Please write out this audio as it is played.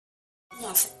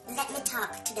Yes, let me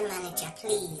talk to the manager,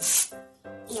 please.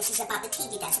 Yes, it's about the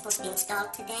TV that's supposed to be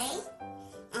installed today.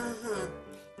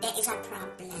 There is a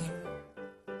problem.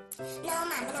 No,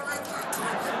 ma'am, I don't want to talk to you.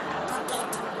 Go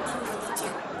get the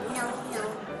manager. No,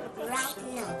 right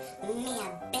now. May I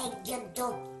beg you do.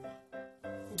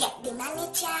 Get the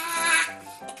manager.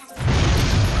 Because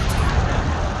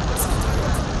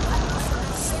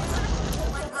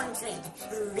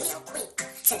 100 real quick.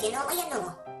 So you know what you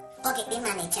know. Go get the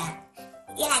manager.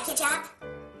 You like your job?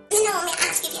 No, me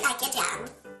ask if you like your job.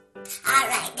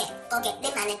 Alright then, go get the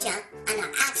manager and not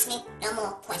ask me no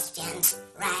more questions.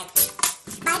 Right.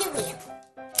 By the way,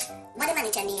 what the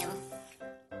manager name?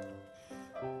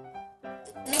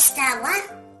 Mr. what?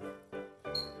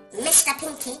 Mr.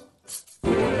 Pinky?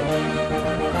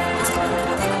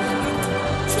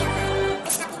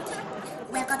 Mr. Pinky?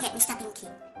 Well, go get Mr. Pinky.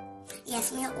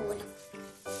 Yes, me own.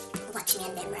 Watch me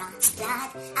and them rats,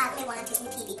 lad. All me want is my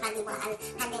TV on the wall,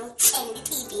 and then send the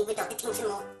TV without the things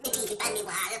remote, the TV on the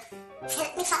wall.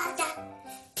 Help me, Father.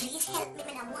 Please help me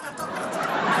when I want to go.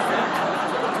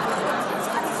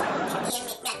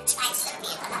 May I try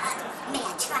something, lad? May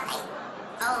I try?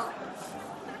 Oh.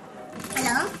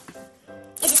 Hello?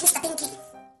 Is this Mr. Pinky?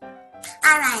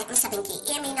 Alright, Mr. Pinky.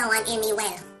 Hear me now and hear me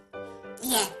well.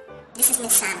 Yeah, this is my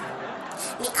son.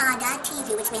 Me order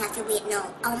TV which me have to wait now,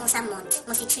 almost a month,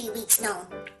 mostly 3 weeks now.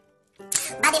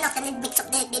 Bad enough that they mix up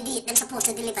the date them supposed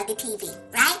to deliver the TV,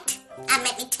 right? And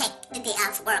make me take the day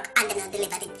off work and then I'll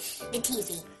deliver the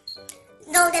TV.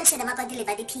 Now them say them are going to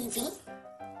deliver the TV.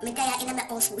 Me there in my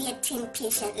house waiting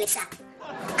patiently, sir.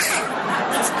 And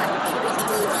guess what? They bring the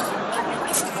TV, they bring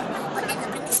the stand, but then they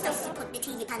bring the stuff to put the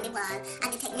TV on the wall, and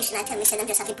the technician I tell me say them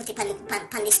just have to put it on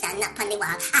the stand, not on the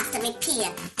wall. After me pay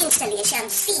installation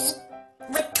fee,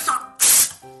 with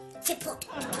talks to put the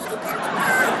TV on the wall.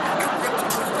 I want the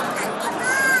TV on the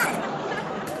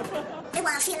wall. The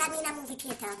wall feel like me in a movie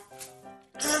theater.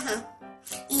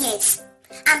 Yes.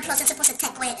 And plus I'm supposed to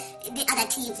take away the other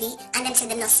TV and then say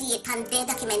they not see it on their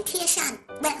documentation.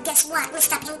 Well, guess what,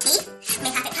 Mr. Pinky? May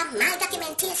have it on my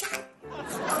documentation.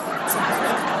 No.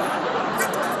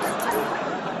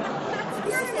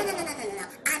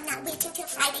 I'm not waiting till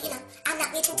Friday, you know. I'm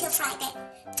not waiting till Friday.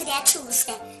 Today is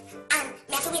Tuesday. And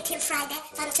may I have to wait till Friday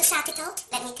for them to sort it out?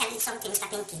 Let me tell you something, Mr.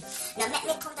 Pinky. Now let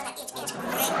me come down at hhcregg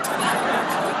today.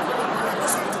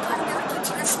 Listen to come down here,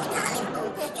 trust me, darling.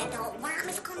 Oh, you don't want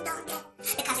me to come down there.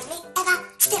 Because if me ever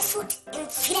step foot in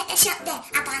the shop there,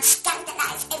 I'm gonna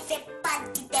scandalize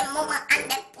everybody, their mama and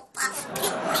their papa. Pick me.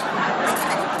 I'm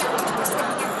gonna down to the post of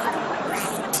the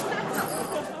right.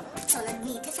 So let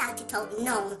me to sort it out.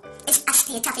 No. It's a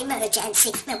state of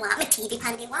emergency. Me want my TV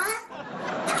on the wall.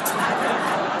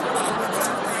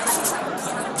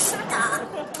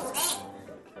 Today.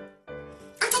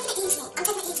 I'm taking it easy.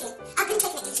 I've been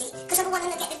taking it easy because I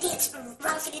wanted to get the dates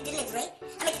wrong for the delivery.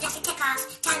 I mean, just have to take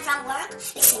off time from work.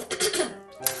 Listen,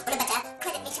 well, better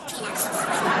credit me for paying out suffer.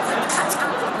 Because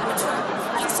I'm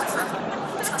going to suffer.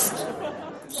 Trust me.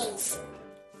 Yes.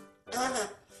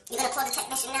 You're going to call the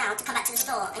technician now to come back to the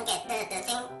store and get the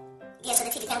thing? Yeah, so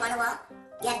the TV can go on the wall?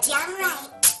 You're damn right.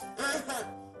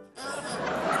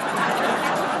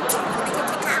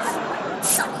 Take off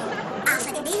something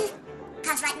after the bill.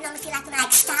 Because right now I feel like when I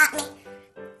start me.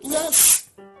 Yes.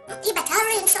 You better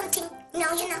arrange something.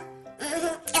 No, you know.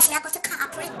 Yes, you go to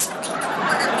corporate. They don't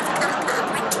want me to come to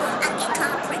corporate and get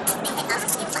corporate. The head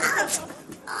office involved.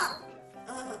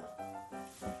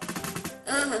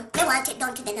 They want it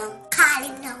done today now. Call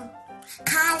him now.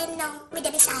 Call him now. We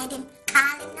dey beside him.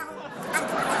 Call him now. And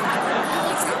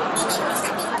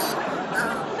Mr. Pinky.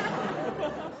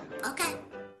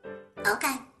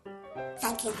 Okay.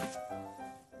 Thank you.